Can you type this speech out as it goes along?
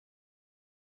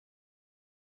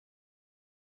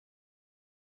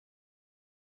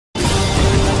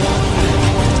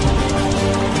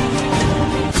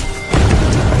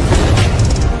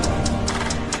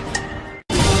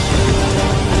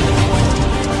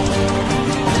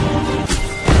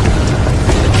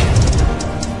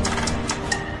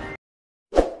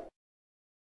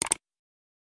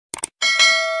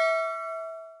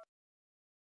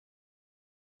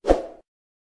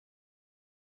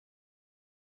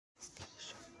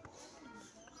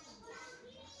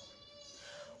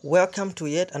Welcome to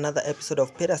yet another episode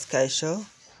of Peter Sky Show,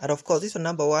 and of course this is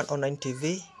number one online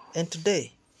TV. And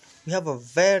today we have a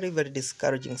very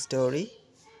discouraging story.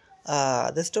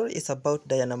 The story is about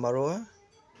Diana Marua.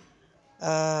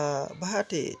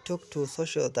 Bahati took to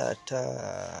social that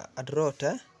had wrote,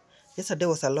 yesterday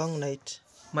was a long night.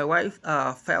 My wife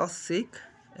fell sick,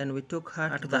 and we took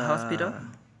her to the hospital.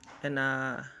 And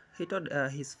he told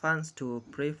his fans to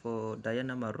pray for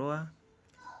Diana Marua,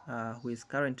 who is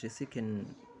currently sick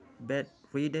and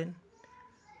bedridden.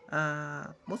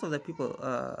 Most of the people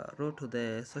wrote to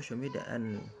the social media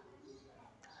and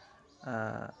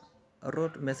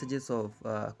wrote messages of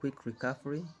quick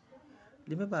recovery.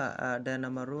 Remember, Diana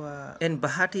Marua and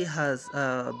Bahati has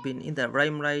been in the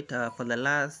limelight for the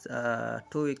last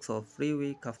 2 weeks or 3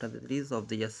 weeks after the release of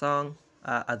their song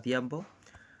Adhiambo.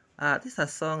 This is a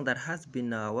song that has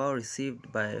been well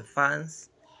received by fans.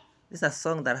 This is a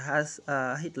song that has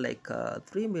hit like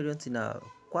 3 million in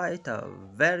quite a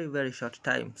very short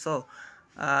time. So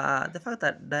the fact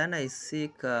that Diana is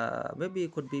sick, maybe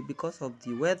it could be because of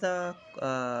the weather,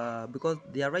 because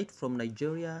they are right from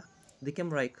Nigeria. They came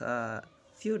like a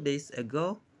few days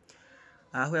ago,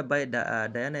 whereby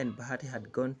Diana and Bahati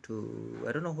had gone to,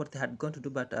 I don't know what they had gone to do,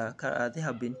 but they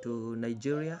have been to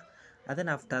Nigeria. And then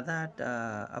after that,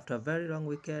 after a very long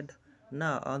weekend,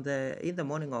 now in the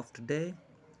morning of today,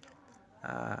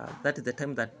 that is the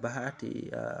time that Bahati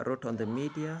wrote on the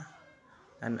media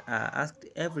and asked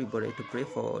everybody to pray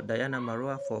for Diana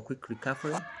Marua for quick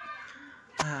recovery.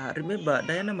 Remember,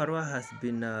 Diana Marua has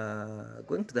been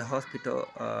going to the hospital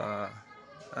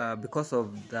because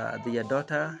of their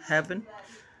daughter, Heaven.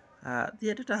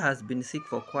 Their daughter has been sick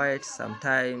for quite some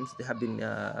time. They have been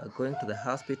going to the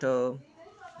hospital.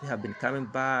 They have been coming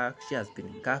back. She has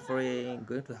been recovering,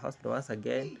 going to the hospital once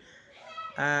again.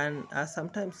 And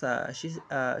sometimes she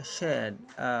shared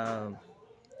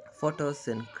photos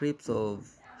and clips of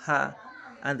her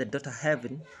and the daughter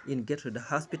Heaven in get to the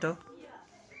hospital.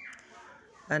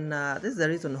 And this is the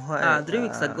reason why 3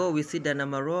 weeks ago we see Diana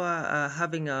Marua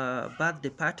having a birthday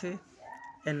party,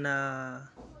 and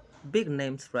big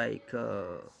names like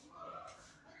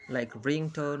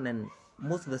Ringtone and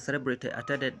most of the celebrity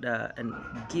attended and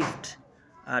gift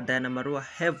Diana Marua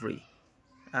heavy.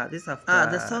 This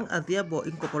after the song Adhiambo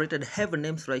incorporated heavy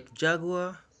names like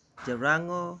Jaguar,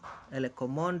 Jarango,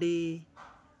 Elekomondi,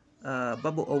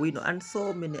 Babu Owino, and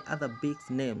so many other big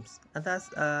names. And that's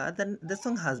then the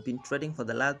song has been trending for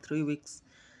the last 3 weeks.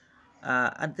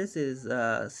 And this is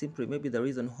simply maybe the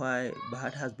reason why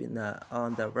Bahati has been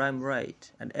on the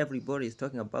limelight, and everybody is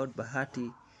talking about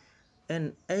Bahati.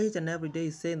 And each and every day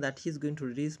is saying that he's going to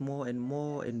release more and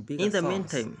more and bigger songs. In the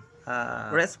meantime,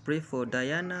 let's pray for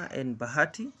Diana and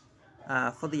Bahati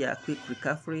for their quick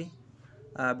recovery,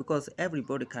 because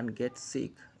everybody can get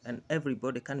sick and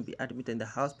everybody can be admitted in the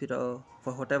hospital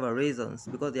for whatever reasons,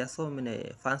 because there are so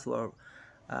many fans who are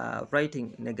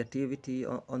writing negativity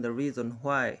on the reason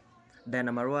why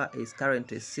Diana Marua is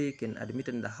currently sick and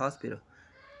admitted in the hospital.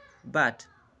 But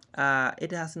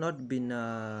it has not been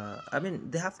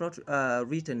they have not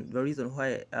written the reason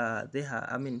why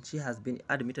she has been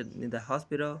admitted in the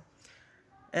hospital.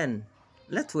 And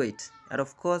let's wait. And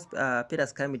of course, Peter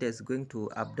Sky Media is going to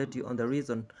update you on the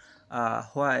reason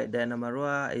why Diana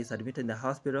Marua is admitted in the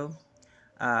hospital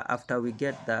after we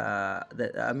get a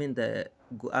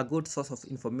good source of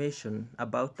information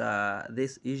about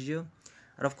this issue.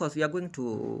 And of course, we are going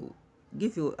to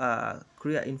give you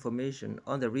clear information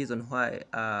on the reason why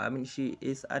she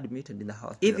is admitted in the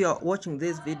hospital. If you are watching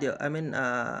this video,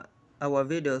 our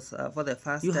videos for the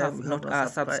first time, you have not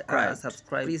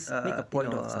subscribed, please make a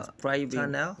point of subscribing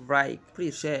channel,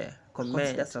 please share,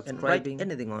 comment, and write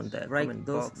anything on the comment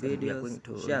box. We are going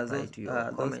to share those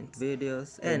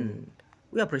videos, and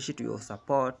we appreciate your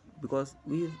support, because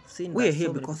we've seen we are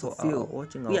here because of you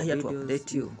watching our videos. We are here to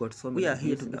update you. Got so many. We are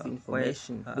here to give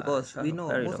information, because we know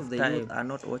most of the youth are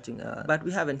not watching, but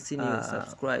we haven't seen you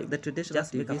subscribe. The traditional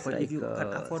just make a point, if you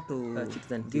can afford to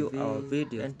view our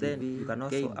videos, and then you can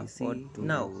also afford to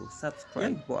now subscribe.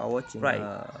 Young people are watching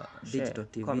digital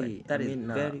TV, comment. That is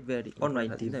very online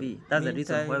TV. That's the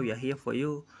reason why we are here for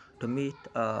you, to meet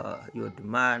your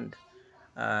demand,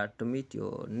 to meet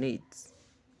your needs.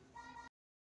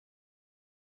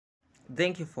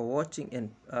 Thank you for watching,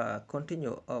 and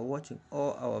continue watching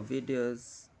all our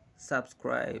videos.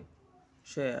 Subscribe,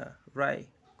 share, write,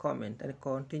 comment, and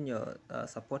continue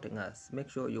supporting us. Make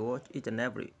sure you watch each and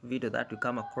every video that you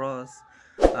come across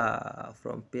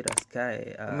from Peter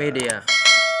Sky Media.